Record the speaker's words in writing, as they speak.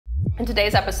In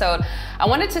today's episode, I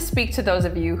wanted to speak to those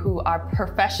of you who are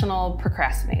professional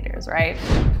procrastinators, right?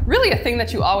 Really a thing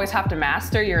that you always have to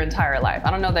master your entire life.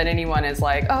 I don't know that anyone is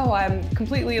like, oh, I'm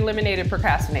completely eliminated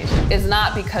procrastination. It's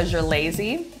not because you're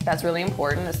lazy. That's really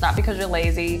important. It's not because you're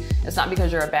lazy. It's not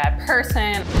because you're a bad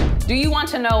person. Do you want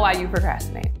to know why you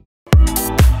procrastinate?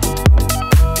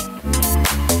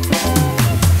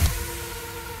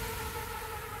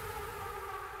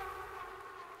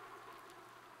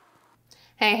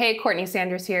 Hey, Courtney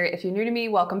Sanders here. If you're new to me,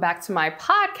 welcome back to my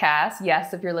podcast.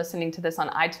 Yes, if you're listening to this on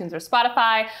iTunes or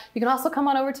Spotify, you can also come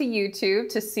on over to YouTube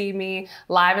to see me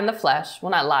live in the flesh. Well,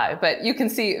 not live, but you can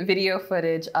see video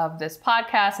footage of this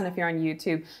podcast. And if you're on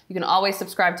YouTube, you can always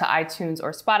subscribe to iTunes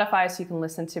or Spotify so you can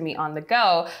listen to me on the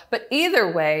go. But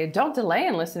either way, don't delay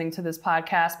in listening to this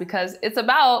podcast because it's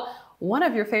about one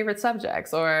of your favorite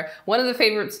subjects or one of the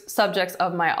favorite subjects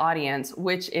of my audience,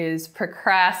 which is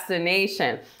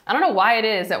procrastination. I don't know why it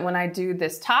is that when I do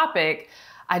this topic,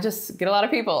 I just get a lot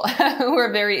of people who are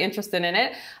very interested in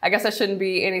it. I guess that shouldn't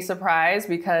be any surprise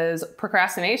because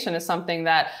procrastination is something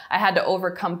that I had to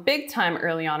overcome big time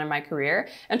early on in my career.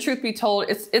 And truth be told,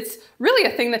 it's really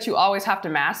a thing that you always have to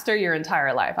master your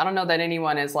entire life. I don't know that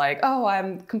anyone is like, oh,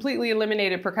 I'm completely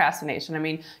eliminated procrastination. I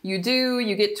mean, you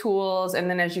get tools, and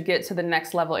then as you get to the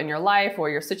next level in your life or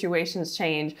your situations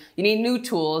change, you need new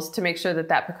tools to make sure that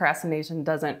that procrastination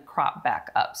doesn't crop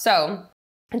back up. So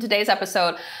in today's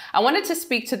episode, I wanted to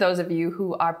speak to those of you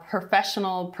who are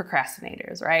professional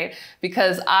procrastinators, right?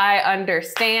 Because I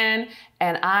understand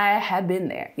and I had been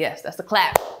there. Yes, that's a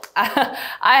clap. I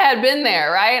had been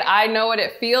there, right? I know what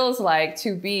it feels like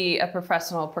to be a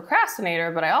professional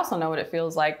procrastinator, but I also know what it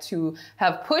feels like to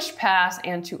have pushed past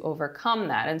and to overcome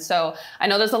that. And so I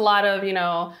know there's a lot of,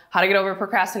 how to get over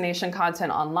procrastination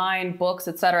content online, books,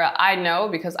 etc. I know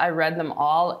because I read them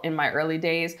all in my early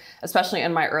days, especially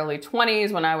in my early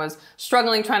 20s when I was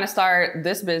struggling trying to start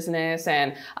this business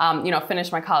and,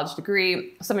 finish my college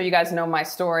degree. Some of you guys know my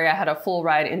story. I had a full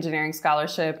ride engineering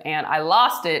scholarship and I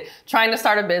lost it trying to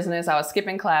start a business. I was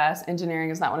skipping class. Engineering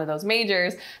is not one of those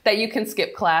majors that you can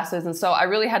skip classes. And so I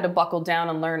really had to buckle down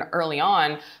and learn early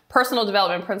on personal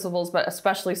development principles, but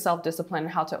especially self-discipline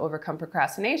and how to overcome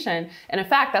procrastination. And in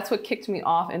fact, that's what kicked me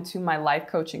off into my life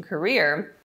coaching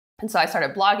career. And so I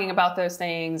started blogging about those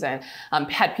things and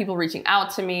had people reaching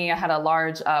out to me. I had a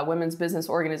large women's business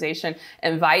organization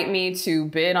invite me to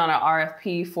bid on an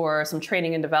RFP for some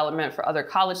training and development for other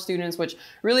college students, which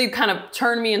really kind of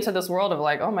turned me into this world of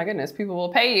like, oh my goodness, people will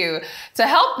pay you to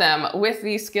help them with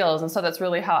these skills. And so that's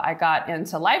really how I got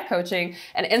into life coaching.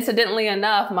 And incidentally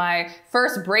enough, my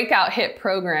first breakout hit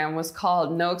program was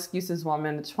called No Excuses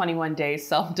Woman, the 21-Day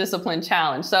Self-Discipline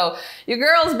Challenge. So your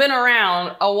girl's been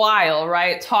around a while,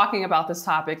 right? Talking about this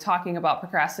topic, talking about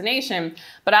procrastination.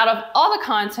 But out of all the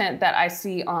content that I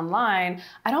see online,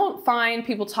 I don't find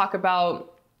people talk about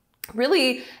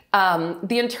really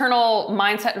the internal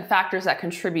mindset and factors that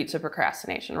contribute to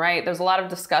procrastination, right? There's a lot of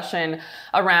discussion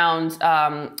around,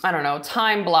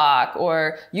 time block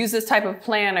or use this type of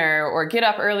planner or get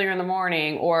up earlier in the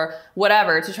morning or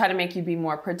whatever to try to make you be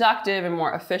more productive and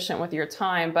more efficient with your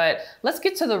time. But let's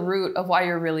get to the root of why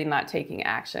you're really not taking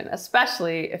action,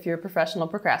 especially if you're a professional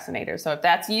procrastinator. So if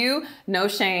that's you, no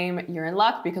shame, you're in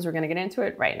luck because we're going to get into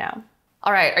it right now.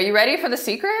 All right, are you ready for the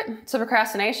secret to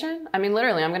procrastination? I mean,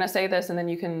 literally, I'm gonna say this and then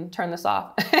you can turn this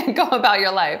off and go about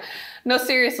your life. No,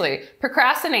 seriously,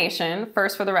 procrastination,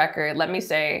 first for the record, let me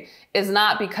say, is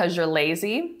not because you're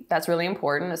lazy. That's really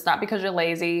important. It's not because you're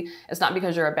lazy. It's not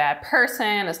because you're a bad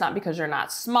person. It's not because you're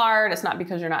not smart. It's not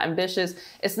because you're not ambitious.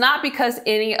 It's not because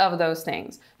any of those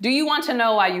things. Do you want to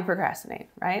know why you procrastinate,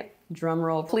 right? Drum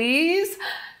roll, please.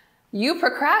 You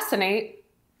procrastinate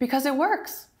because it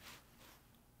works.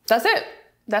 That's it.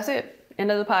 That's it.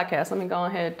 End of the podcast. Let me go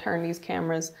ahead, turn these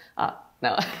cameras up.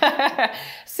 No,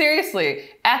 seriously,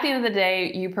 at the end of the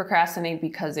day, you procrastinate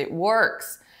because it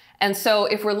works. And so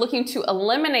if we're looking to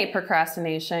eliminate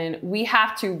procrastination, we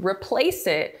have to replace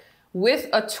it with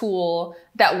a tool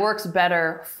that works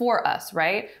better for us,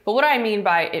 right? But what do I mean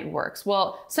by it works?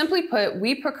 Well, simply put,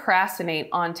 we procrastinate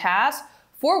on tasks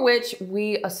for which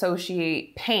we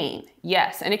associate pain.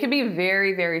 Yes, and it can be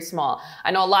very, very small. I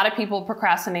know a lot of people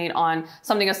procrastinate on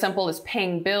something as simple as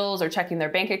paying bills or checking their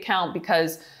bank account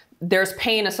because there's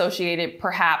pain associated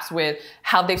perhaps with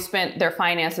how they've spent their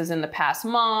finances in the past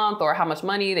month or how much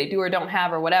money they do or don't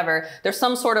have or whatever. There's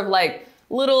some sort of like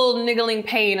little niggling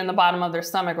pain in the bottom of their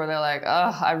stomach where they're like,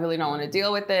 oh, I really don't want to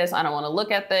deal with this. I don't want to look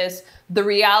at this. The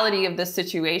reality of this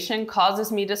situation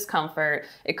causes me discomfort.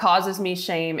 It causes me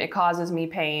shame. It causes me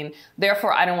pain.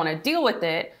 Therefore, I don't want to deal with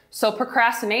it. So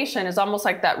procrastination is almost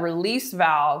like that release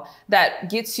valve that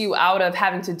gets you out of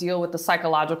having to deal with the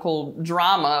psychological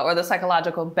drama or the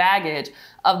psychological baggage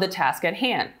of the task at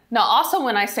hand. Now, also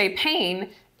when I say pain,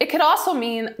 it could also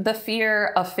mean the fear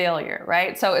of failure,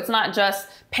 right? So it's not just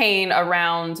pain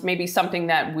around maybe something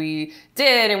that we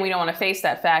did and we don't want to face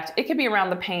that fact. It could be around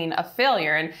the pain of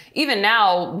failure. And even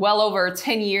now, well over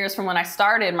 10 years from when I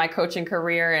started my coaching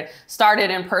career and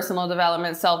started in personal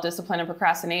development, self-discipline, and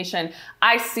procrastination,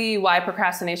 I see why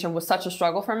procrastination was such a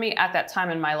struggle for me at that time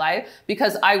in my life,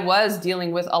 because I was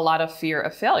dealing with a lot of fear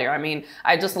of failure. I mean,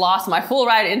 I just lost my full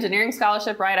ride engineering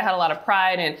scholarship, right? I had a lot of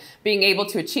pride in being able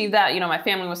to achieve that. You know, my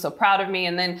family was so proud of me.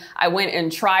 And then I went and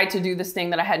tried to do this thing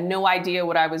that I had no idea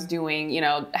what I was doing, you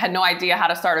know, had no idea how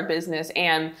to start a business,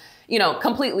 and you know,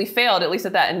 completely failed, at least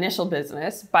at that initial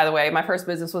business. By the way, my first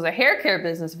business was a hair care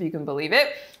business, if you can believe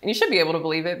it. And you should be able to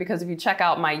believe it, because if you check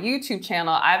out my YouTube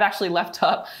channel, I've actually left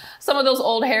up some of those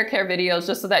old hair care videos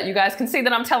just so that you guys can see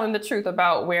that I'm telling the truth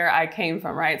about where I came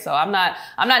from, right? So I'm not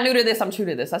new to this, I'm true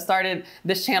to this. I started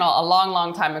this channel a long,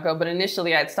 long time ago, but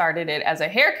initially I'd started it as a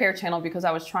hair care channel because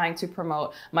I was trying to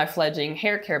promote my fledgling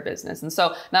hair care business. And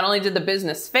so not only did the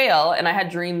business fail, and I had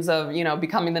dreams of, you know,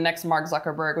 becoming the next Mark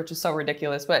Zuckerberg, which is so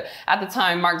ridiculous, but at the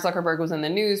time, Mark Zuckerberg was in the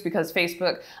news because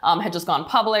Facebook had just gone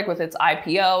public with its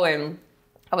IPO, and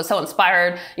I was so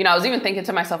inspired. You know, I was even thinking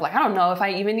to myself, like, I don't know if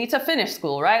I even need to finish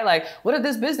school, right? Like, what if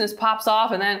this business pops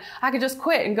off and then I could just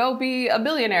quit and go be a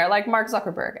billionaire like Mark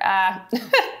Zuckerberg?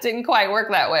 Didn't quite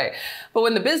work that way. But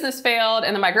when the business failed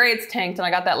and then my grades tanked and I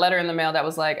got that letter in the mail that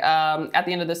was like, at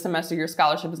the end of this semester, your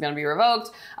scholarship is going to be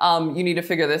revoked. You need to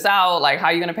figure this out. Like, how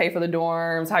are you going to pay for the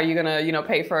dorms? How are you going to, you know,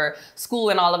 pay for school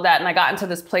and all of that? And I got into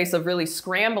this place of really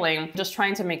scrambling, just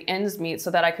trying to make ends meet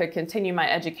so that I could continue my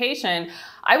education.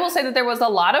 I will say that there was a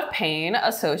lot of pain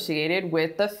associated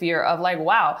with the fear of like,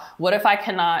 wow, what if I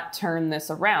cannot turn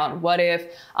this around? What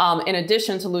if, in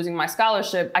addition to losing my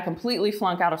scholarship, I completely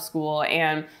flunk out of school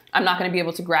and I'm not going to be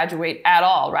able to graduate at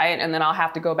all, right? And then I'll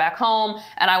have to go back home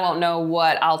and I won't know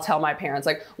what I'll tell my parents.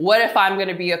 Like, what if I'm going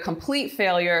to be a complete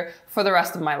failure for the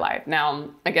rest of my life? Now,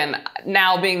 again,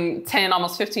 now being 10,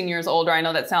 almost 15 years older, I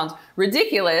know that sounds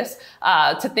ridiculous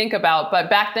to think about, but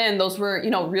back then those were,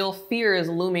 you know, real fears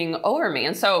looming over me.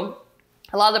 And so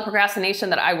a lot of the procrastination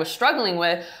that I was struggling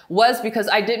with was because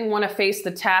I didn't want to face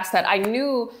the task that I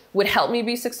knew would help me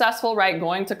be successful, right?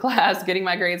 Going to class, getting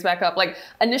my grades back up. Like,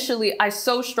 initially, I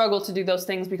so struggled to do those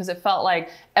things because it felt like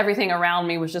everything around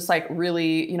me was just like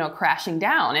really, you know, crashing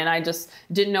down, and I just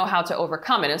didn't know how to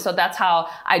overcome it. And so that's how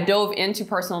I dove into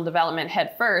personal development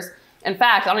head first. In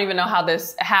fact, I don't even know how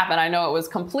this happened. I know it was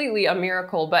completely a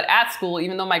miracle, but at school,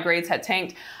 even though my grades had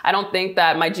tanked, I don't think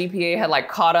that my GPA had like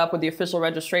caught up with the official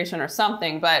registration or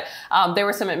something, but there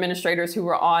were some administrators who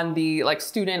were on the like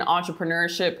student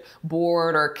entrepreneurship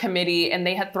board or committee, and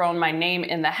they had thrown my name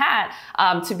in the hat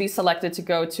to be selected to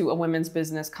go to a women's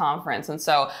business conference. And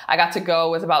so I got to go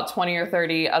with about 20 or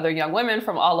 30 other young women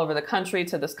from all over the country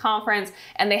to this conference,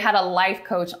 and they had a life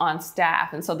coach on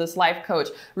staff. And so this life coach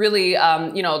really,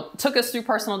 you know, took us through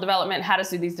personal development, had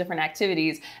us do these different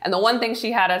activities. And the one thing she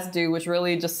had us do, which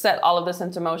really just set all of this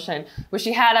into motion, was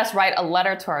she had us write a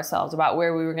letter to ourselves about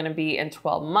where we were going to be in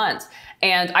 12 months.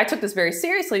 And I took this very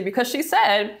seriously because she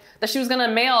said that she was going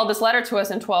to mail this letter to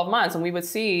us in 12 months and we would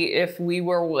see if we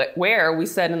were where we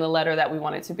said in the letter that we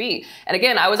wanted to be. And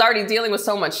again, I was already dealing with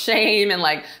so much shame and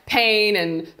like pain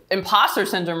and imposter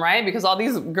syndrome, right? Because all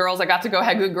these girls I got to go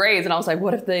had good grades, and I was like,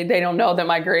 what if they don't know that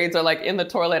my grades are like in the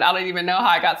toilet? I don't even know how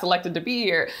I got selected to be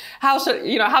here. How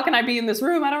can I be in this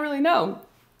room? I don't really know.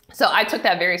 So I took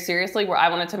that very seriously, where I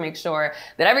wanted to make sure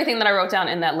that everything that I wrote down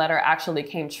in that letter actually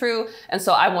came true. And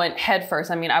so I went head first.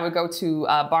 I mean, I would go to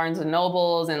Barnes and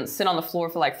Nobles and sit on the floor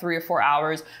for like 3 or 4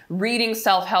 hours reading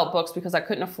self-help books because I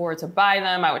couldn't afford to buy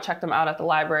them. I would check them out at the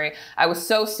library. I was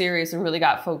so serious and really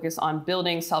got focused on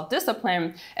building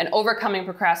self-discipline and overcoming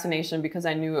procrastination because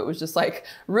I knew it was just like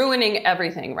ruining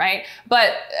everything, right?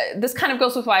 But this kind of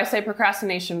goes with why I say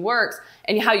procrastination works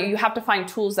and how you have to find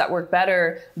tools that work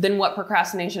better than what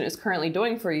procrastination is currently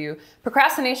doing for you.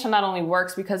 Procrastination not only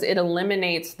works because it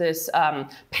eliminates this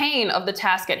pain of the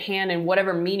task at hand and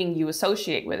whatever meaning you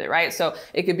associate with it, right? So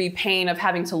it could be pain of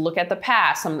having to look at the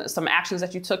past, some actions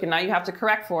that you took and now you have to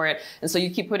correct for it. And so you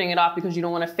keep putting it off because you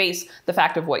don't want to face the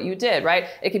fact of what you did, right?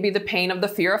 It could be the pain of the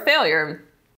fear of failure.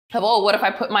 Of, oh, what if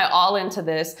I put my all into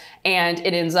this and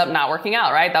it ends up not working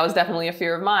out, right? That was definitely a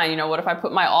fear of mine. You know, what if I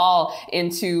put my all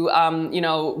into, you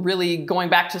know, really going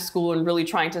back to school and really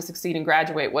trying to succeed and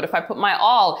graduate? What if I put my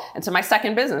all into my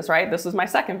second business, right? This was my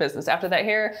second business after that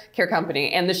hair care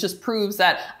company. And this just proves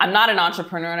that I'm not an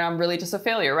entrepreneur and I'm really just a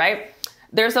failure, right?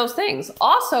 there's those things.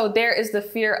 Also, there is the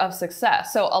fear of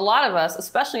success. So a lot of us,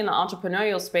 especially in the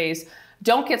entrepreneurial space,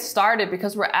 don't get started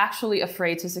because we're actually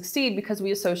afraid to succeed because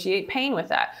we associate pain with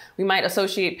that. We might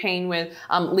associate pain with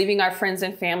leaving our friends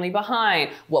and family behind.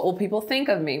 What will people think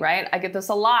of me, right? I get this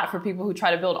a lot for people who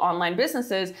try to build online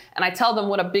businesses, and I tell them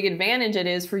what a big advantage it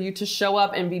is for you to show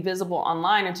up and be visible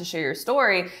online and to share your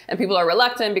story. And people are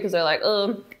reluctant because they're like,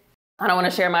 I don't want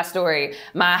to share my story.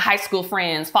 My high school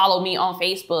friends follow me on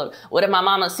Facebook. What if my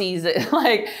mama sees it?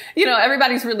 Like,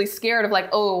 everybody's really scared of like,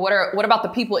 oh, what about the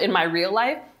people in my real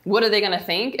life? What are they going to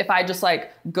think if I just like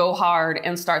go hard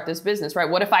and start this business, right?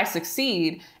 What if I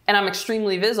succeed and I'm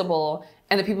extremely visible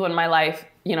and the people in my life,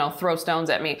 throw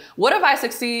stones at me? What if I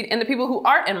succeed and the people who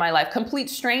aren't in my life, complete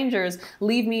strangers,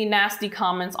 leave me nasty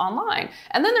comments online?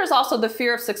 And then there's also the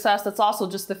fear of success. That's also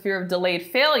just the fear of delayed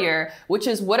failure, which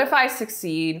is what if I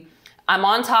succeed? I'm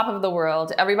on top of the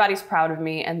world, everybody's proud of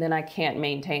me, and then I can't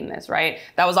maintain this, right?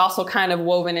 That was also kind of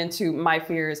woven into my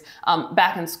fears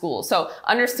back in school. So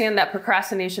understand that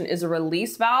procrastination is a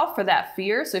release valve for that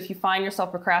fear. So if you find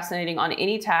yourself procrastinating on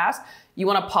any task, you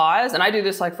want to pause, and I do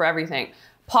this like for everything.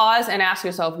 Pause and ask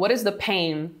yourself, what is the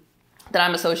pain that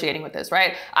I'm associating with this,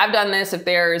 right? I've done this if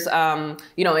there's, an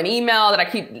email that I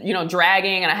keep,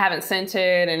 dragging and I haven't sent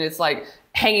it, and it's like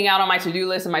hanging out on my to-do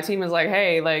list, and my team is like,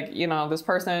 hey, like, this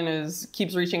person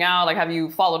keeps reaching out. Like, have you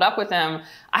followed up with them?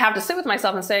 I have to sit with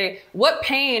myself and say, what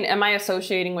pain am I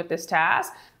associating with this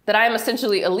task that I am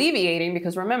essentially alleviating?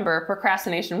 Because remember,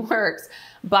 procrastination works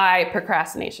by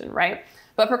procrastination, right?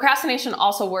 But procrastination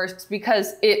also works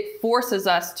because it forces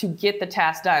us to get the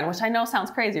task done, which I know sounds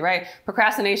crazy, right?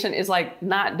 Procrastination is like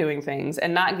not doing things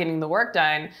and not getting the work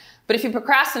done. But if you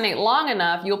procrastinate long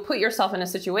enough, you'll put yourself in a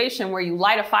situation where you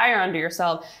light a fire under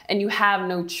yourself and you have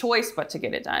no choice but to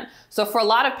get it done. So for a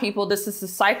lot of people, this is the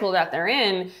cycle that they're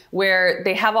in where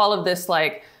they have all of this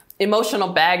like emotional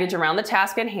baggage around the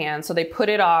task at hand. So they put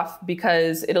it off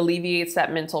because it alleviates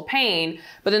that mental pain,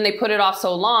 but then they put it off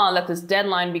so long that this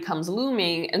deadline becomes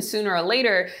looming. And sooner or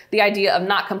later, the idea of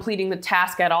not completing the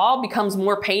task at all becomes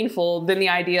more painful than the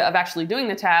idea of actually doing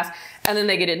the task. And then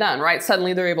they get it done, right?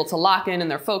 Suddenly they're able to lock in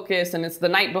and they're focused, and it's the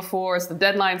night before, it's the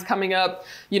deadline's coming up,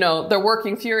 they're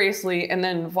working furiously, and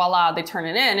then voila, they turn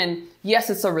it in. And yes,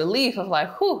 it's a relief of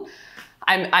like, whew,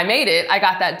 I made it, I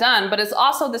got that done. But it's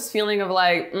also this feeling of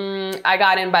like, I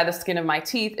got in by the skin of my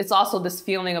teeth. It's also this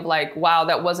feeling of like, wow,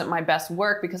 that wasn't my best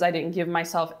work because I didn't give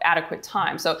myself adequate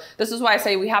time. So this is why I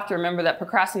say we have to remember that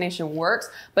procrastination works,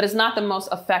 but it's not the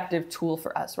most effective tool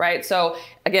for us, right? So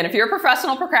again, if you're a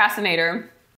professional procrastinator,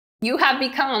 you have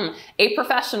become a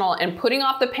professional in putting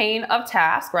off the pain of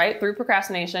task, right, through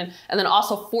procrastination, and then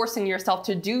also forcing yourself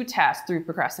to do tasks through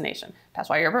procrastination. That's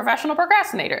why you're a professional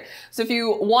procrastinator. So if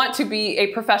you want to be a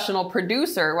professional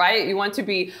producer, right, you want to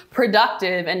be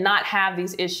productive and not have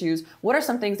these issues, what are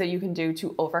some things that you can do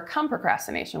to overcome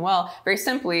procrastination? Well, very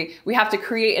simply, we have to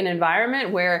create an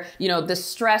environment where, this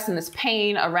stress and this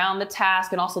pain around the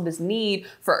task and also this need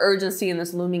for urgency and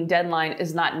this looming deadline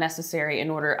is not necessary in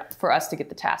order for us to get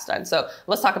the task done. So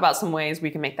let's talk about some ways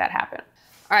we can make that happen.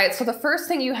 All right, so the first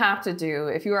thing you have to do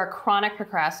if you are a chronic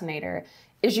procrastinator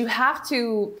is you have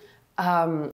to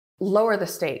lower the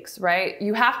stakes, right?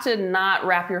 You have to not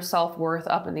wrap your self-worth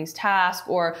up in these tasks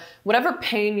or whatever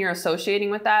pain you're associating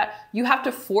with that. You have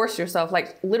to force yourself,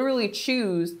 like literally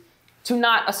choose to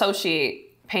not associate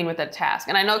pain with that task.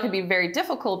 And I know it can be very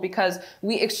difficult because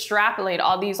we extrapolate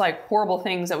all these like horrible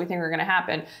things that we think are going to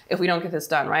happen if we don't get this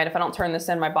done, right? If I don't turn this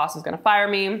in, my boss is going to fire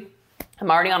me. I'm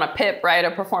already on a PIP, right?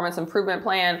 A performance improvement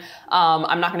plan.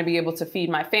 I'm not going to be able to feed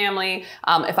my family.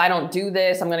 If I don't do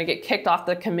this, I'm going to get kicked off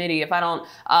the committee. If I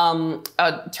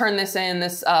don't turn this in,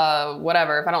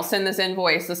 whatever, if I don't send this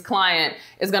invoice, this client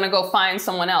is going to go find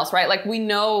someone else, right? Like we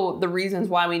know the reasons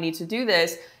why we need to do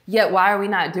this, yet why are we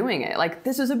not doing it? Like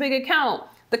this is a big account.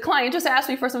 The client just asked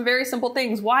me for some very simple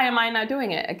things. Why am I not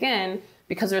doing it? Again,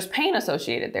 because there's pain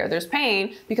associated there. There's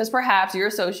pain because perhaps you're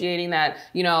associating that,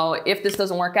 if this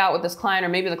doesn't work out with this client, or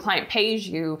maybe the client pays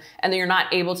you and then you're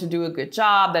not able to do a good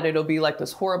job, that it'll be like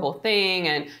this horrible thing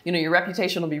and, your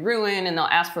reputation will be ruined and they'll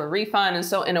ask for a refund. And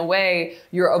so in a way,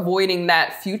 you're avoiding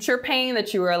that future pain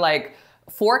that you were like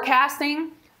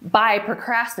forecasting by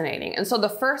procrastinating. And so the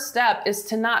first step is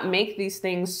to not make these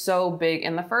things so big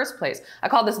in the first place. I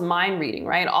call this mind reading,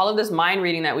 right? All of this mind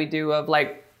reading that we do of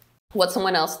like, what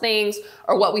someone else thinks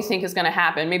or what we think is going to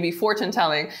happen. Maybe fortune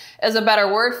telling is a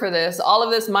better word for this. All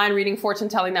of this mind reading, fortune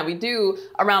telling that we do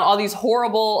around all these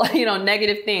horrible,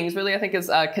 negative things, really I think is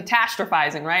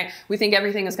catastrophizing, right? We think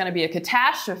everything is going to be a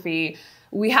catastrophe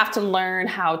we have to learn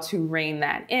how to rein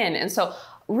that in. And so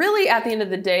really, at the end of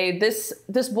the day,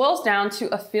 this boils down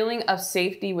to a feeling of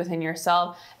safety within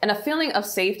yourself and a feeling of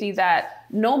safety that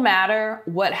no matter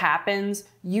what happens,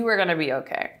 you are going to be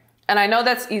okay. And I know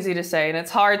that's easy to say, and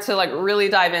it's hard to like really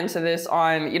dive into this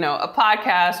on, a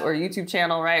podcast or a YouTube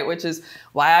channel, right? Which is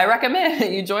why I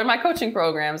recommend you join my coaching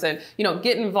programs and,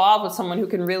 get involved with someone who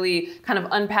can really kind of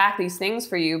unpack these things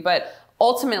for you. But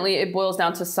ultimately, it boils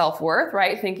down to self-worth,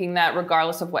 right? Thinking that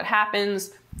regardless of what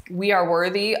happens, we are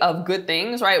worthy of good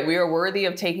things, right? We are worthy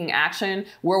of taking action.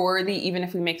 We're worthy even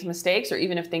if we make mistakes or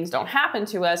even if things don't happen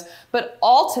to us. But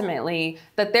ultimately,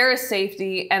 that there is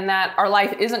safety and that our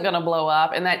life isn't going to blow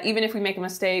up, and that even if we make a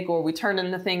mistake or we turn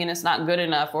in the thing and it's not good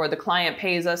enough, or the client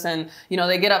pays us and,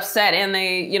 they get upset and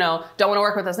they, don't want to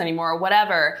work with us anymore or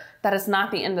whatever, that is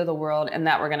not the end of the world and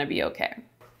that we're going to be okay.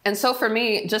 And so for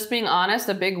me, just being honest,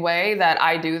 a big way that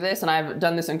I do this, and I've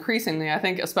done this increasingly, I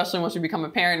think, especially once you become a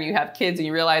parent and you have kids and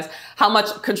you realize how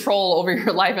much control over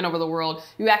your life and over the world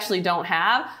you actually don't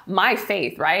have. My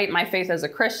faith, right? My faith as a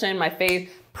Christian, my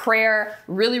faith, prayer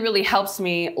really, really helps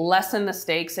me lessen the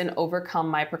stakes and overcome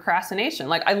my procrastination.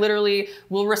 Like I literally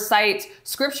will recite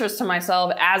scriptures to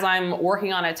myself as I'm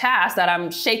working on a task that I'm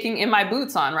shaking in my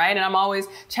boots on, right? And I'm always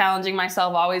challenging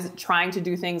myself, always trying to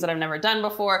do things that I've never done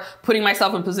before, putting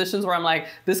myself in positions where I'm like,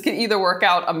 this could either work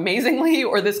out amazingly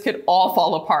or this could all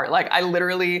fall apart. Like I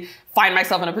literally find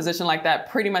myself in a position like that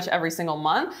pretty much every single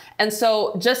month. And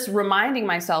so just reminding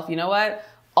myself, you know what?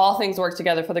 All things work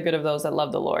together for the good of those that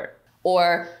love the Lord.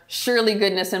 Or surely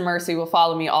goodness and mercy will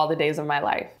follow me all the days of my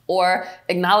life. Or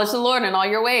acknowledge the Lord in all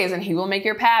your ways and he will make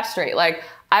your path straight. Like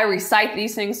I recite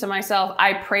these things to myself.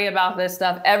 I pray about this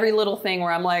stuff, every little thing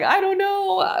where I'm like, I don't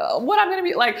know what I'm going to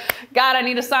be like. God, I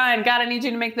need a sign. God, I need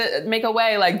you to make a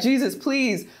way. Like, Jesus,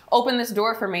 please open this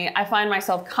door for me. I find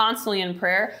myself constantly in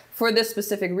prayer for this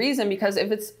specific reason, because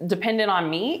if it's dependent on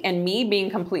me and me being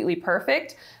completely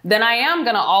perfect, then I am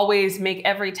going to always make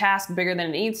every task bigger than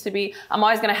it needs to be. I'm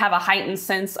always going to have a heightened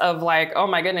sense of like, oh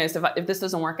my goodness, if this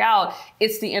doesn't work out,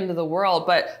 it's the end of the world.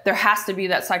 But there has to be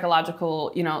that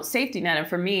psychological, safety net. And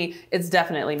for me, it's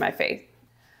definitely my faith.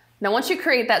 Now, once you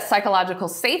create that psychological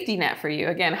safety net for you,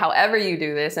 again, however you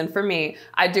do this, and for me,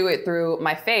 I do it through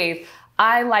my faith,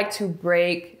 I like to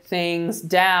break things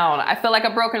down. I feel like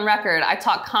a broken record. I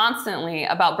talk constantly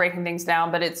about breaking things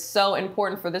down, but it's so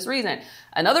important for this reason.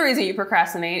 Another reason you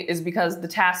procrastinate is because the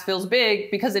task feels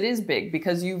big, because it is big,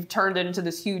 because you've turned it into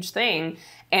this huge thing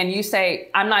and you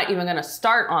say, I'm not even going to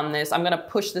start on this. I'm going to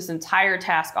push this entire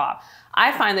task off.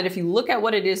 I find that if you look at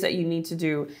what it is that you need to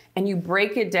do and you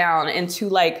break it down into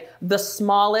like the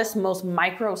smallest, most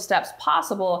micro steps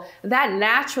possible, that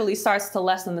naturally starts to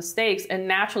lessen the stakes and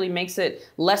naturally makes it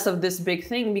less of this big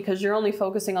thing, because you're only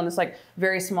focusing on this like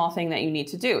very small thing that you need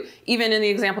to do. Even in the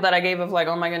example that I gave of like,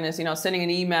 oh my goodness, sending an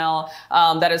email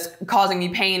that is causing me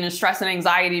pain and stress and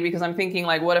anxiety because I'm thinking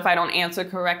like, what if I don't answer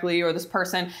correctly, or this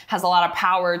person has a lot of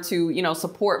power to,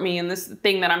 support me in this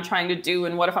thing that I'm trying to do,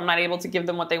 and what if I'm not able to give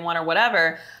them what they want or whatever.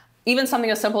 Even something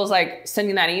as simple as like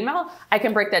sending that email, I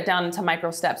can break that down into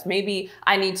micro steps. Maybe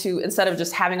I need to, instead of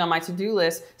just having on my to-do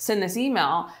list, send this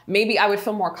email. Maybe I would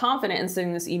feel more confident in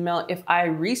sending this email if I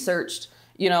researched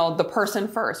the person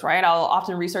first, right? I'll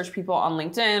often research people on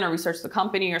LinkedIn or research the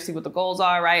company or see what the goals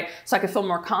are, right? So I can feel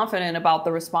more confident about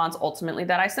the response ultimately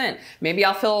that I sent. Maybe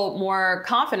I'll feel more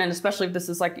confident, especially if this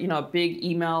is like, a big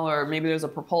email, or maybe there's a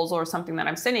proposal or something that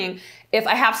I'm sending, if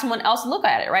I have someone else look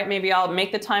at it, right? Maybe I'll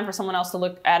make the time for someone else to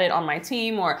look at it on my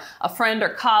team, or a friend or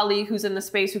colleague who's in the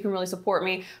space who can really support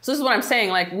me. So this is what I'm saying.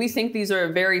 Like, we think these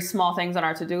are very small things on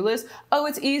our to-do list. Oh,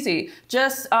 it's easy.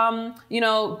 Just,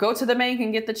 go to the bank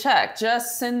and get the check.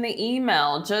 Just send the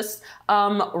email. Just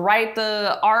write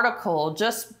the article.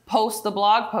 Just post the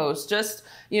blog post. Just,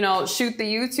 shoot the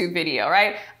YouTube video,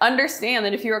 right? Understand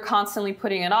that if you're constantly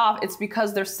putting it off, it's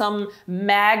because there's some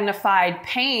magnified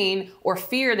pain or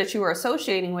fear that you are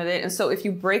associating with it. And so if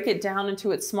you break it down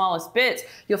into its smallest bits,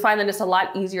 you'll find that it's a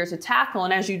lot easier to tackle.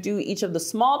 And as you do each of the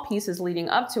small pieces leading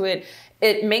up to it,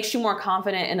 it makes you more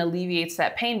confident and alleviates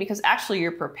that pain, because actually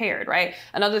you're prepared, right?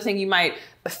 Another thing you might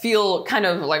feel kind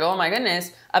of like, oh my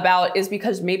goodness, about is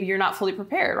because maybe you're not fully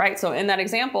prepared, right? So in that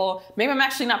example, maybe I'm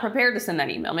actually not prepared to send that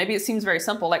email. Maybe it seems very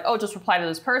simple, like, oh, just reply to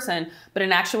this person. But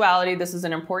in actuality, this is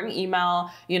an important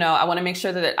email. I want to make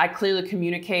sure that I clearly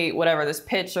communicate whatever this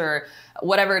pitch or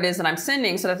whatever it is that I'm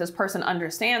sending so that this person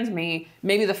understands me.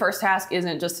 Maybe the first task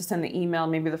isn't just to send the email.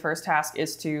 Maybe the first task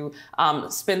is to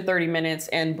spend 30 minutes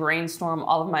and brainstorm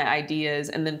all of my ideas.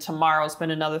 And then tomorrow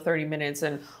spend another 30 minutes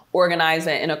and organize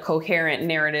it in a coherent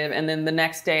narrative. And then the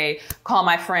next day, call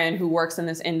my friend who works in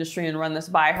this industry and run this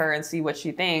by her and see what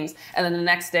she thinks. And then the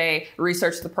next day,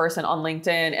 research the person on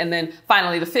LinkedIn. And then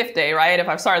finally the 5th day, right? If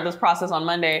I've started this process on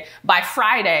Monday, by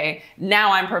Friday,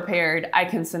 now I'm prepared, I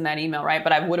can send that email, right?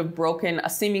 But I would have broken a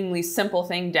seemingly simple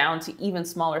thing down to even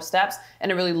smaller steps,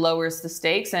 and it really lowers the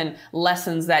stakes and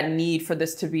lessens that need for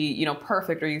this to be,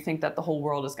 perfect, or you think that the whole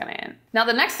world is gonna end. Now,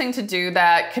 the next thing to do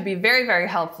that could be very, very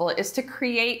helpful is to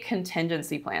create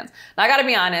contingency plans. Now, I gotta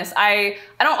be honest, I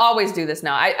don't always do this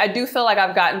now. I do feel like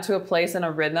I've gotten to a place in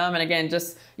a rhythm, and again,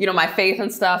 just, my faith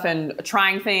and stuff and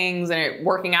trying things and it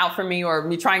working out for me, or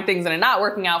me trying things and it not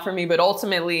working out for me, but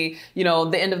ultimately,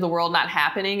 the end of the world not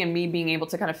happening and me being able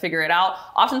to kind of figure it out.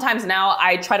 Oftentimes now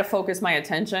I try to focus my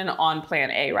attention on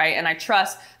plan A, right? And I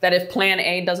trust that if plan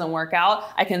A doesn't work out,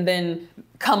 I can then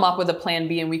come up with a plan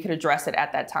B and we could address it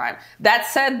at that time. That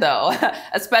said though,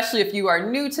 especially if you are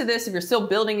new to this, if you're still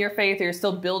building your faith, or you're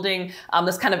still building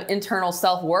this kind of internal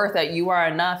self-worth that you are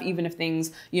enough, even if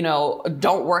things,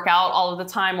 don't work out all of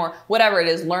the time, or whatever it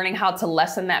is, learning how to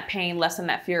lessen that pain, lessen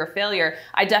that fear of failure,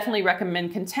 I definitely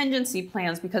recommend contingency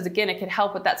plans, because again, it can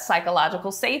help with that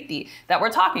psychological safety that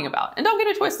we're talking about. And don't get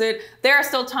it twisted, there are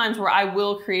still times where I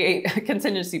will create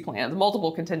contingency plans,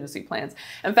 multiple contingency plans.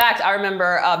 In fact, I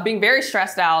remember being very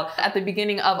stressed out at the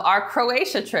beginning of our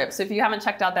Croatia trip. So if you haven't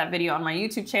checked out that video on my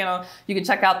YouTube channel, you can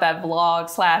check out that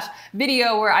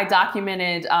vlog/video where I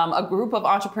documented a group of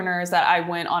entrepreneurs that I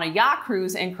went on a yacht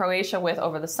cruise in Croatia with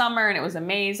over the summer, and it was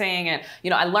amazing. And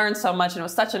I learned so much, and it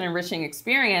was such an enriching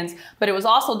experience. But it was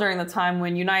also during the time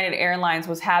when United Airlines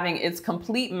was having its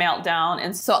complete meltdown.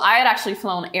 And so I had actually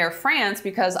flown Air France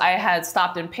because I had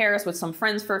stopped in Paris with some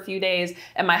friends for a few days,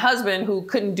 and my husband, who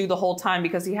couldn't do the whole time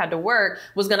because he had to work,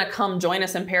 was gonna come join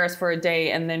us in Paris for a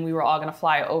day, and then we were all gonna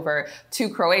fly over to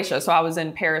Croatia. So I was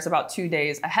in Paris about 2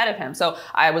 days ahead of him. So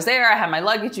I was there, I had my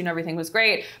luggage, everything was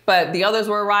great, but the others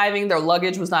were arriving, their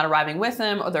luggage was not arriving with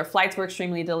them, or their flights were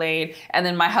extremely delayed. And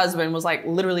then my husband was like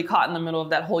literally caught in the middle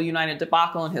of that whole United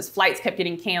debacle, and his flights kept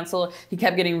getting canceled. He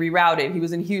kept getting rerouted. He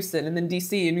was in Houston and then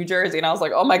DC and New Jersey. And I was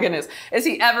like, oh my goodness, is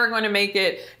he ever going to make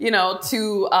it,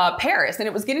 to Paris? And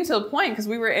it was getting to the point, because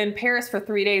we were in Paris for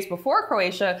 3 days before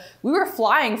Croatia, we were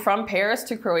flying from Paris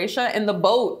to Croatia in the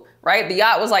boat, right? The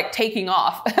yacht was like taking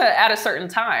off at a certain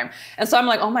time. And so I'm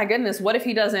like, oh my goodness, what if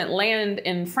he doesn't land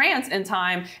in France in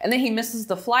time, and then he misses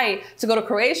the flight to go to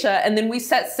Croatia, and then we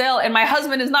set sail and my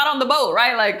husband is not on the boat,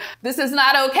 right? Like, this is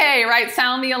not okay, right?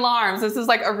 Sound the alarms. This is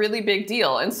like a really big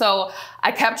deal. And so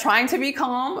I kept trying to be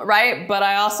calm, right? But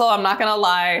I also, I'm not gonna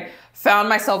lie, found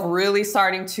myself really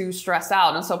starting to stress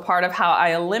out. And so part of how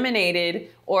I eliminated,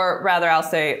 or rather I'll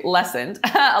say lessened,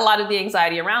 a lot of the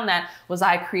anxiety around that was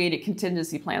I created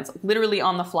contingency plans literally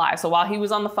on the fly. So while he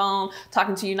was on the phone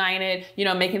talking to United,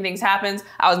 making things happen,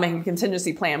 I was making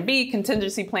contingency plan B,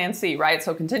 contingency plan C, right?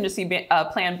 So contingency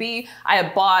plan B, I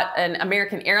had bought an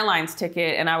American Airlines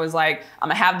ticket, and I was like, I'm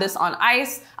gonna have this on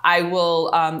ice. I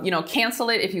will, cancel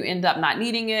it if you end up not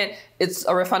needing it. It's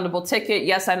a refundable ticket.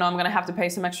 Yes, I know I'm gonna have to pay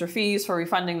some extra fees for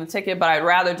refunding the ticket, but I'd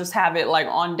rather just have it like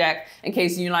on deck in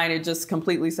case United just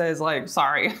completely says like,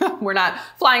 sorry, we're not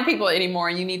flying people anymore.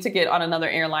 You need to get on another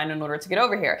airline in order to get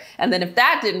over here. And then if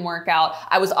that didn't work out,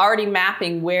 I was already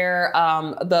mapping where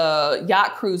the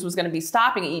yacht cruise was gonna be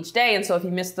stopping each day. And so if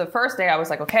you missed the first day, I was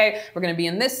like, okay, we're gonna be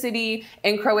in this city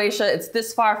in Croatia. It's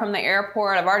this far from the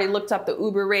airport. I've already looked up the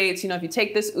Uber rates. If you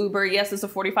take this Uber, yes, it's a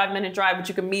 45-minute drive, but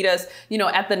you can meet us,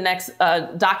 at the next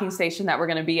docking station that we're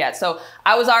gonna be at. So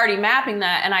I was already mapping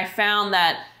that, and I found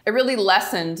that it really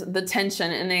lessened the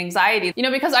tension and the anxiety,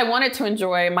 because I wanted to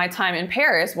enjoy my time in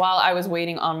Paris while I was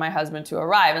waiting on my husband to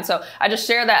arrive. And so I just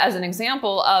share that as an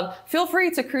example of, feel free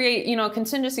to create,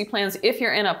 contingency plans if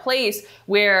you're in a place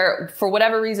where, for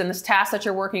whatever reason, this task that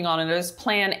you're working on and this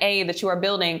plan A that you are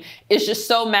building is just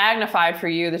so magnified for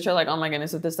you that you're like, oh my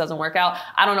goodness, if this doesn't work out,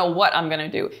 I don't know what I'm gonna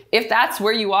do. If that's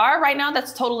where you are right now,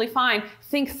 that's totally fine.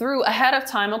 Think through ahead of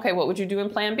time, okay, what would you do in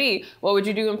plan B? What would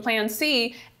you do in plan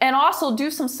C? And also do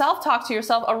some self-talk to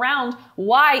yourself around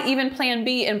why even plan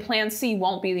B and plan C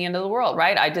won't be the end of the world,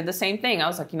 right? I did the same thing. I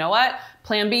was like, you know what?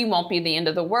 Plan B won't be the end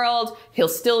of the world. He'll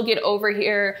still get over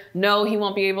here. No, he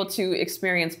won't be able to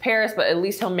experience Paris, but at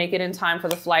least he'll make it in time for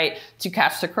the flight to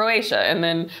catch to Croatia. And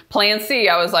then plan C,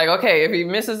 I was like, okay, if he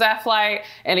misses that flight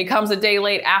and he comes a day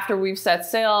late after we've set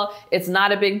sail, it's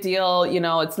not a big deal.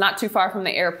 It's not too far from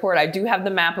the airport. I do have the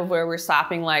map of where we're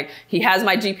stopping. Like, he has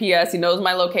my GPS, he knows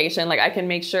my location. Like, I can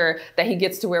make sure that he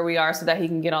gets to where we are so that he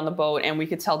can get on the boat and we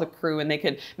could tell the crew and they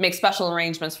could make special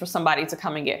arrangements for somebody to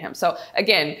come and get him. So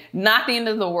again, not the end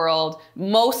of the world.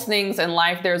 Most things in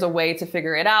life, there's a way to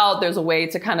figure it out. There's a way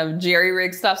to kind of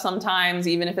jerry-rig stuff sometimes,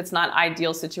 even if it's not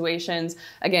ideal situations.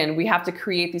 Again, we have to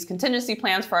create these contingency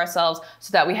plans for ourselves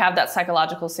so that we have that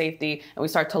psychological safety and we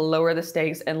start to lower the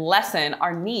stakes and lessen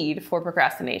our need for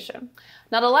procrastination.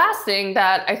 Now, the last thing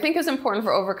that I think is important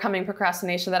for overcoming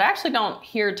procrastination that I actually don't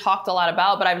hear talked a lot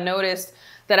about, but I've noticed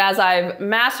that as I've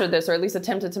mastered this, or at least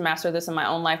attempted to master this in my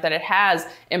own life, that it has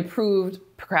improved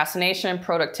procrastination,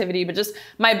 productivity, but just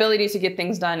my ability to get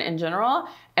things done in general.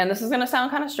 And this is going to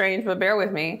sound kind of strange, but bear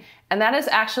with me. And that is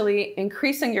actually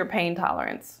increasing your pain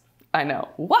tolerance. I know.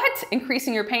 What?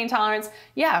 Increasing your pain tolerance?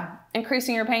 Yeah,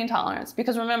 increasing your pain tolerance.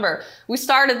 Because remember, we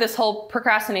started this whole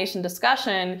procrastination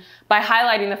discussion by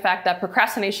highlighting the fact that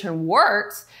procrastination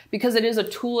works because it is a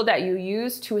tool that you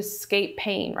use to escape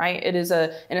pain, right? It is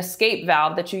an escape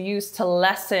valve that you use to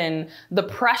lessen the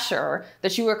pressure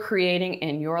that you are creating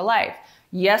in your life.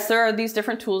 Yes, there are these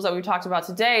different tools that we talked about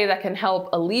today that can help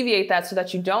alleviate that so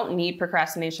that you don't need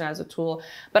procrastination as a tool.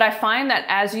 But I find that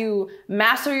as you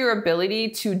master your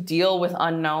ability to deal with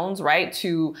unknowns, right?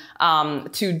 To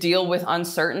deal with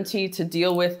uncertainty, to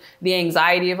deal with the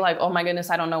anxiety of like, oh my goodness,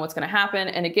 I don't know what's going to happen.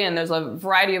 And again, there's a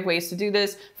variety of ways to do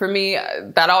this. For me,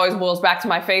 that always boils back to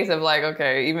my faith of like,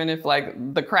 okay, even if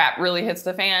like the crap really hits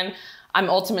the fan, I'm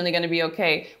ultimately going to be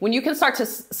okay. When you can start to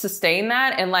sustain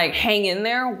that and like hang in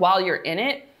there while you're in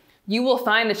it, you will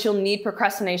find that you'll need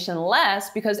procrastination less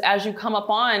because as you come up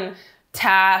on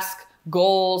tasks,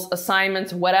 goals,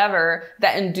 assignments, whatever,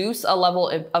 that induce a level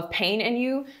of pain in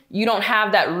you, you don't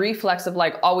have that reflex of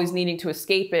like always needing to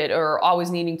escape it or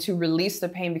always needing to release the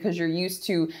pain because you're used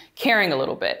to caring a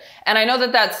little bit. And I know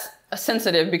that that's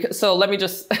sensitive because, so let me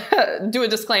just do a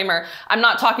disclaimer. I'm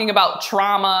not talking about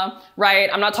trauma, right?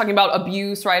 I'm not talking about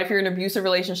abuse, right? If you're in an abusive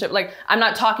relationship, like I'm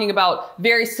not talking about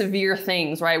very severe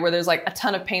things, right? Where there's like a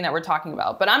ton of pain that we're talking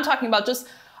about, but I'm talking about just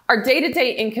our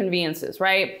day-to-day inconveniences,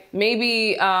 right?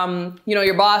 Maybe,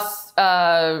 your boss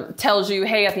tells you,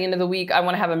 hey, at the end of the week, I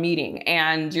want to have a meeting.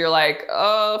 And you're like,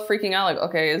 oh, freaking out. Like,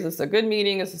 okay, is this a good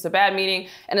meeting? Is this a bad meeting?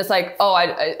 And it's like, oh,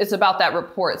 it's about that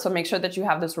report. So make sure that you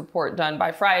have this report done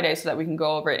by Friday so that we can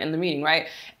go over it in the meeting, right?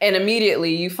 And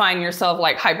immediately you find yourself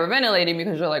like hyperventilating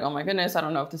because you're like, oh my goodness, I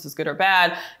don't know if this is good or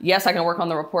bad. Yes, I can work on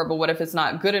the report, but what if it's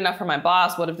not good enough for my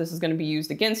boss? What if this is going to be used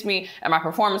against me and my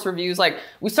performance reviews? Like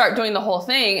we start doing the whole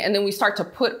thing. And then we start to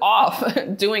put off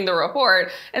doing the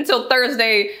report until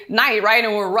Thursday night, right?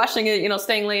 And we're rushing it,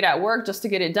 staying late at work just to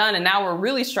get it done. And now we're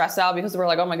really stressed out because we're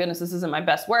like, oh my goodness, this isn't my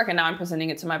best work. And now I'm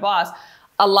presenting it to my boss.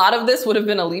 A lot of this would have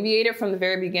been alleviated from the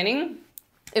very beginning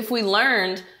if we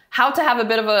learned how to have a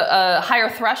bit of a higher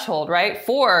threshold, right?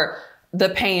 For the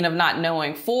pain of not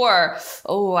knowing, for,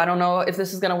 oh, I don't know if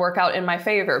this is going to work out in my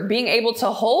favor. Being able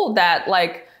to hold that,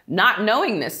 like not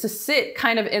knowingness, to sit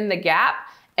kind of in the gap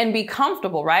and be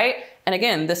comfortable, right? And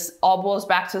again, this all boils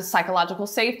back to psychological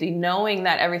safety, knowing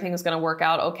that everything is going to work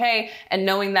out okay, and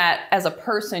knowing that as a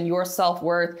person, your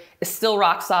self-worth is still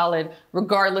rock solid,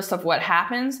 regardless of what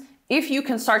happens. If you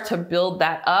can start to build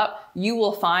that up, you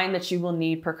will find that you will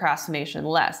need procrastination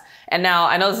less. And now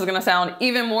I know this is going to sound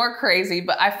even more crazy,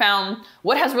 but I found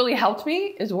what has really helped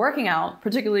me is working out,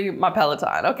 particularly my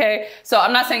Peloton. Okay. So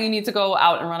I'm not saying you need to go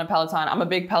out and run a Peloton. I'm a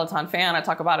big Peloton fan. I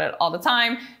talk about it all the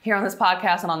time here on this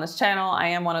podcast and on this channel. I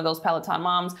am one of those Peloton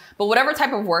moms, but whatever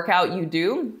type of workout you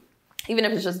do, even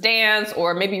if it's just dance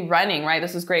or maybe running, right?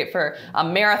 This is great for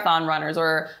marathon runners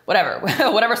or whatever,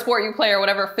 whatever sport you play or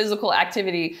whatever physical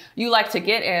activity you like to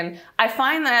get in. I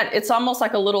find that it's almost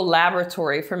like a little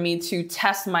laboratory for me to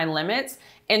test my limits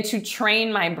and to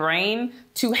train my brain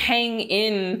to hang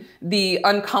in the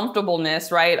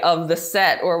uncomfortableness, right, of the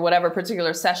set or whatever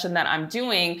particular session that I'm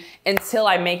doing until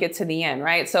I make it to the end,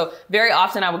 right? So very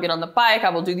often I will get on the bike, I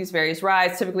will do these various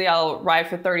rides. Typically I'll ride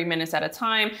for 30 minutes at a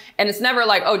time. And it's never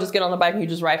like, oh, just get on the bike and you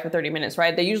just ride for 30 minutes,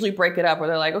 right? They usually break it up where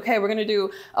they're like, okay, we're gonna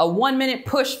do a 1 minute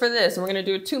push for this, and we're gonna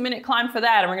do a 2 minute climb for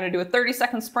that, and we're gonna do a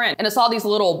 30-second sprint. And it's all these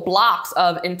little blocks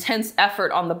of intense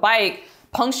effort on the bike,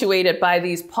 punctuated by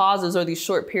these pauses or these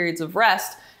short periods of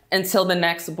rest until the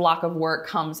next block of work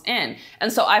comes in.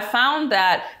 And so I found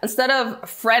that instead of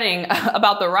fretting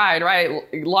about the ride, right,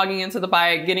 logging into the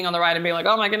bike, getting on the ride and being like,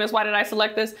 oh my goodness, why did I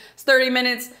select this? It's 30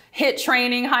 minutes, HIIT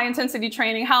training, high intensity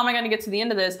training. How am I going to get to the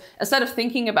end of this? Instead of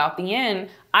thinking about the end,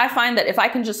 I find that if I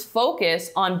can just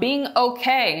focus on being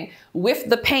okay with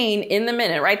the pain in the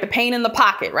minute, right? The pain in the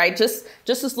pocket, right? Just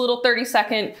this little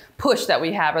 30-second push that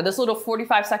we have, or this little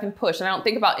 45-second push. And I don't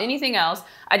think about anything else.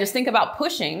 I just think about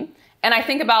pushing. And I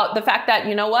think about the fact that,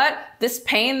 you know what, this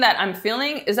pain that I'm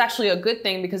feeling is actually a good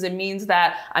thing because it means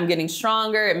that I'm getting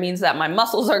stronger. It means that my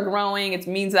muscles are growing. It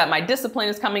means that my discipline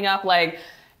is coming up. Like,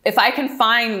 if I can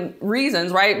find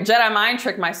reasons, right, Jedi mind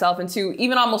trick myself into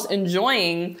even almost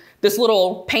enjoying this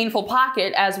little painful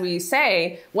pocket, as we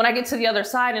say, when I get to the other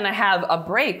side and I have a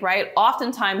break, right,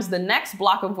 oftentimes the next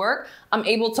block of work, I'm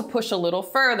able to push a little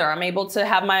further. I'm able to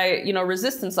have my,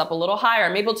 resistance up a little higher.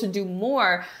 I'm able to do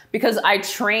more because I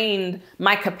trained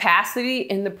my capacity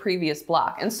in the previous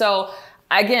block. And so,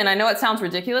 again, I know it sounds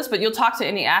ridiculous, but you'll talk to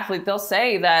any athlete, they'll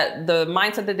say that the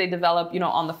mindset that they develop,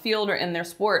 on the field or in their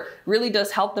sport really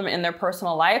does help them in their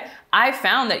personal life. I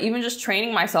found that even just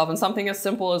training myself in something as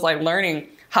simple as like learning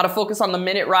how to focus on the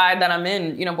minute ride that I'm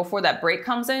in, before that break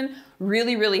comes in,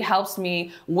 really, really helps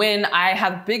me when I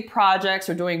have big projects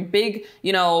or doing big,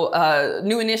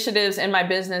 new initiatives in my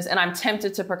business and I'm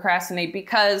tempted to procrastinate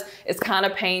because it's kind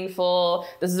of painful.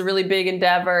 This is a really big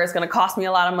endeavor. It's going to cost me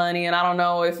a lot of money. And I don't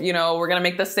know if, we're going to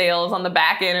make the sales on the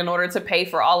back end in order to pay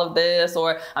for all of this,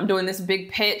 or I'm doing this big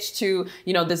pitch to,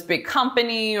 this big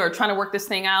company or trying to work this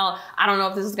thing out. I don't know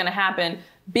if this is going to happen.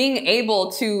 Being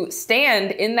able to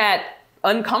stand in that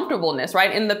uncomfortableness,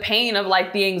 right? In the pain of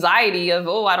like the anxiety of,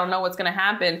 oh, I don't know what's going to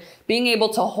happen, being able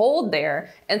to hold there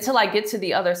until I get to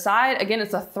the other side. Again,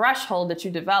 it's a threshold that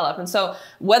you develop. And so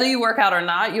whether you work out or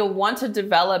not, you'll want to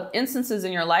develop instances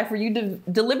in your life where you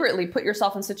deliberately put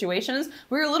yourself in situations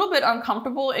where you're a little bit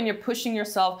uncomfortable and you're pushing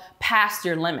yourself past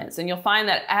your limits. And you'll find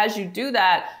that as you do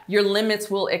that, your limits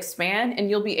will expand and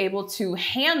you'll be able to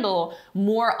handle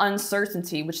more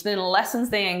uncertainty, which then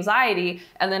lessens the anxiety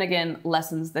and then again,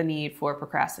 lessens the need for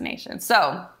procrastination.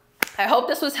 So I hope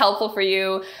this was helpful for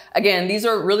you. Again, these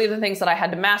are really the things that I had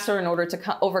to master in order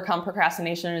to overcome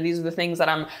procrastination. Or these are the things that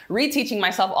I'm reteaching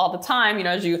myself all the time.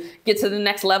 As you get to the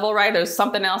next level, right, there's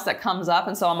something else that comes up.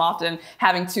 And so I'm often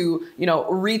having to,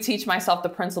 reteach myself the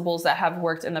principles that have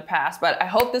worked in the past. But I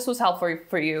hope this was helpful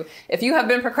for you. If you have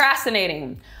been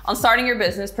procrastinating on starting your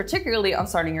business, particularly on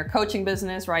starting your coaching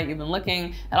business, right, you've been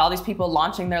looking at all these people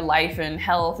launching their life and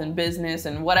health and business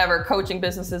and whatever coaching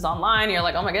businesses online. You're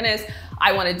like, oh my goodness,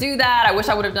 I want to do that. I wish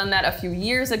I would have done that a few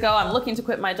years ago. I'm looking to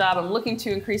quit my job. I'm looking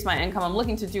to increase my income. I'm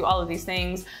looking to do all of these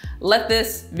things. Let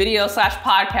this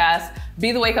video/podcast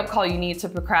be the wake-up call you need to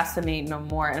procrastinate no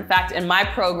more. In fact, in my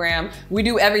program, we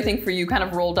do everything for you kind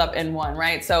of rolled up in one,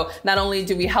 right? So not only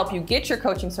do we help you get your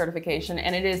coaching certification,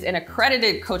 and it is an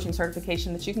accredited coaching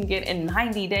certification that you can get in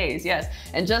 90 days, yes,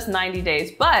 in just 90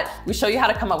 days, but we show you how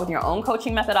to come up with your own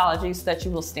coaching methodology so that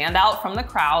you will stand out from the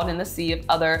crowd in the sea of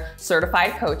other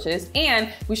certified coaches,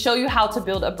 and we show you how to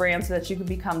build a brand so that you can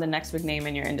become the next big name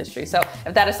in your industry. So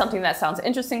if that is something that sounds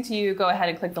interesting to you, go ahead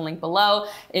and click the link below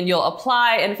and you'll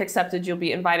apply, and if accepted, you'll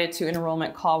be invited to an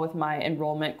enrollment call with my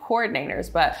enrollment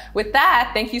coordinators. But with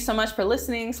that, thank you so much for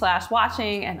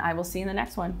listening/watching, and I will see you in the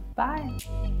next one. Bye.